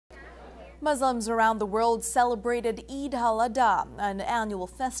Muslims around the world celebrated Eid al-Adha, an annual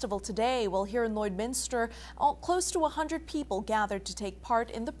festival today. Well, here in Lloydminster, close to 100 people gathered to take part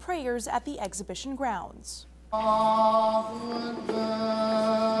in the prayers at the exhibition grounds.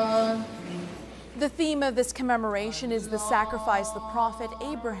 The theme of this commemoration is the sacrifice the Prophet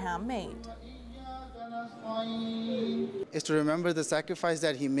Abraham made. Is to remember the sacrifice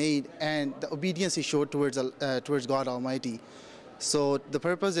that he made and the obedience he showed towards God Almighty. So the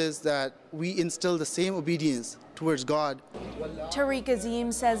purpose is that we instill the same obedience towards God. Tariq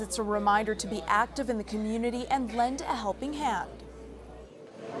Azim says it's a reminder to be active in the community and lend a helping hand.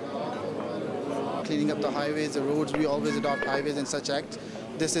 Cleaning up the highways, the roads, we always adopt highways and such acts.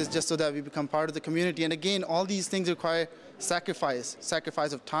 This is just so that we become part of the community. And again, all these things require sacrifice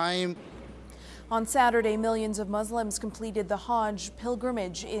of time. On Saturday, millions of Muslims completed the Hajj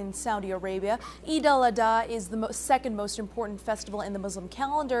pilgrimage in Saudi Arabia. Eid al-Adha is the second most important festival in the Muslim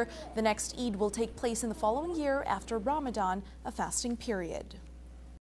calendar. The next Eid will take place in the following year after Ramadan, a fasting period.